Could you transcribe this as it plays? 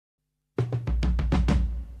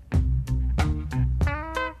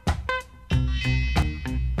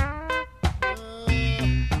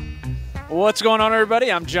What's going on, everybody?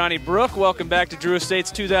 I'm Johnny Brook. Welcome back to Drew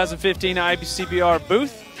Estate's 2015 IPCPR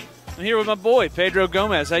booth. I'm here with my boy, Pedro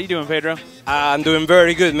Gomez. How you doing, Pedro? I'm doing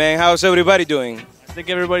very good, man. How's everybody doing? I think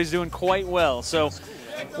everybody's doing quite well. So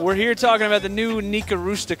we're here talking about the new Nica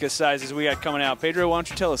Rustica sizes we got coming out. Pedro, why don't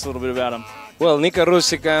you tell us a little bit about them? Well, Nica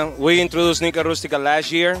Rustica, we introduced Nica Rustica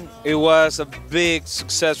last year. It was a big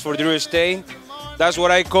success for Drew Estate. That's what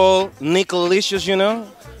I call Nicalicious, you know.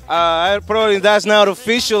 Probably that's not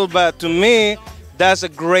official, but to me, that's a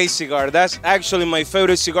great cigar. That's actually my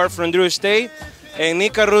favorite cigar from Drew Estate. And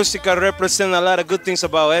Nica Rustica represents a lot of good things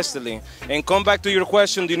about Esteli. And come back to your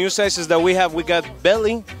question, the new sizes that we have, we got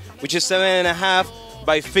Belly, which is 7.5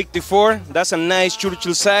 by 54. That's a nice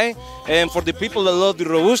Churchill size. And for the people that love the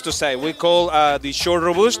Robusto size, we call the short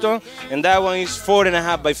Robusto, and that one is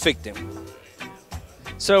 4.5 by 50.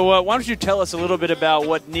 So why don't you tell us a little bit about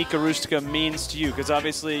what Nica Rustica means to you? Because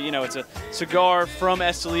obviously, you know, it's a cigar from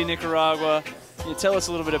Esteli, Nicaragua. Tell us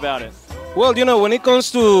a little bit about it. Well, you know, when it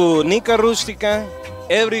comes to Nica Rustica,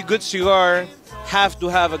 every good cigar have to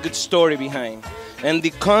have a good story behind. And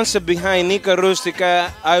the concept behind Nica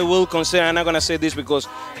Rustica, I will consider, I'm not going to say this because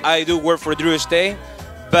I do work for Drew Estate,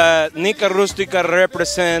 but Nica Rustica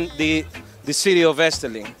represents the city of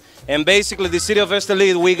Esteli. And basically, the city of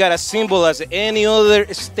Esteli, we got a symbol as any other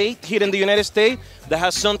state here in the United States that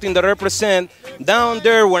has something that represents. Down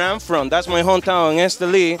there where I'm from, that's my hometown in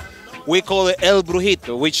Esteli, we call it El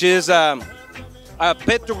Brujito, which is a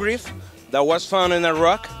petroglyph that was found in a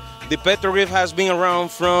rock. The petroglyph has been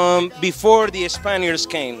around from before the Spaniards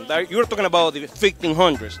came. You're talking about the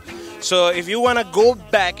 1500s. So if you want to go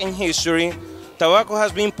back in history, tobacco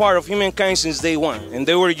has been part of humankind since day one. And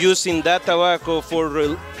they were using that tobacco for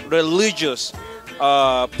religious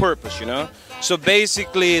purpose, you know. So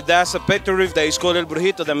basically, that's a petroglyph that is called El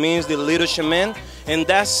Brujito, that means the little shaman. And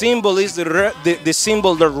that symbol is the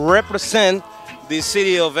symbol that represents the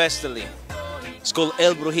city of Esteli. It's called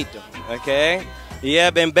El Brujito, okay?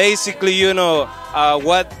 Yeah, and basically, you know,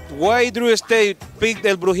 why Drew Estate picked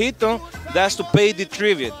El Brujito, that's to pay the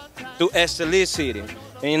tribute to Esteli City.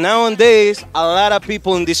 And nowadays, a lot of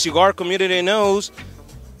people in the cigar community knows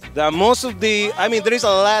that most of there is a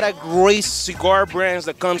lot of great cigar brands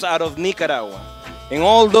that comes out of Nicaragua. And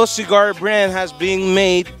all those cigar brands has been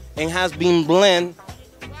made and has been blended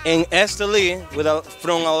in Esteli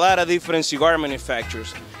from a lot of different cigar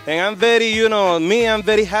manufacturers. And I'm very, I'm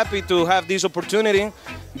very happy to have this opportunity,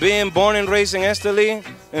 being born and raised in Esteli,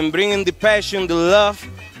 and bringing the passion, the love,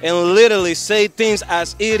 and literally say things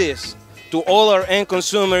as it is to all our end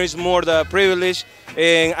consumers, more the privilege.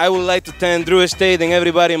 And I would like to thank Drew Estate and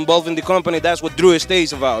everybody involved in the company. That's what Drew Estate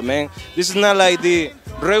is about, man. This is not like the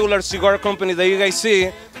regular cigar company that you guys see.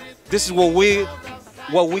 This is what we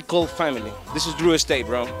call family. This is Drew Estate,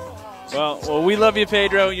 bro. Well, we love you,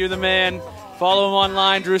 Pedro. You're the man. Follow him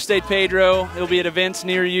online, Drew Estate Pedro. He'll be at events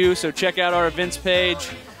near you, so check out our events page.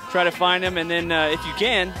 Try to find him, and then if you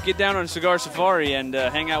can, get down on a cigar safari and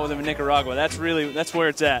hang out with him in Nicaragua. That's where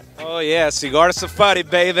it's at. Oh yeah, cigar safari,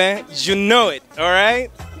 baby. You know it. All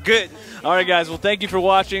right. Good. All right, guys. Well, thank you for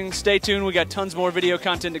watching. Stay tuned. We got tons more video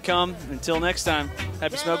content to come. Until next time,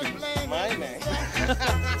 happy smoking. My man.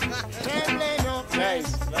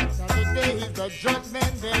 Nice. Today is the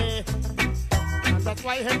judgment day. That's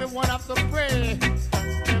why everyone has to pray.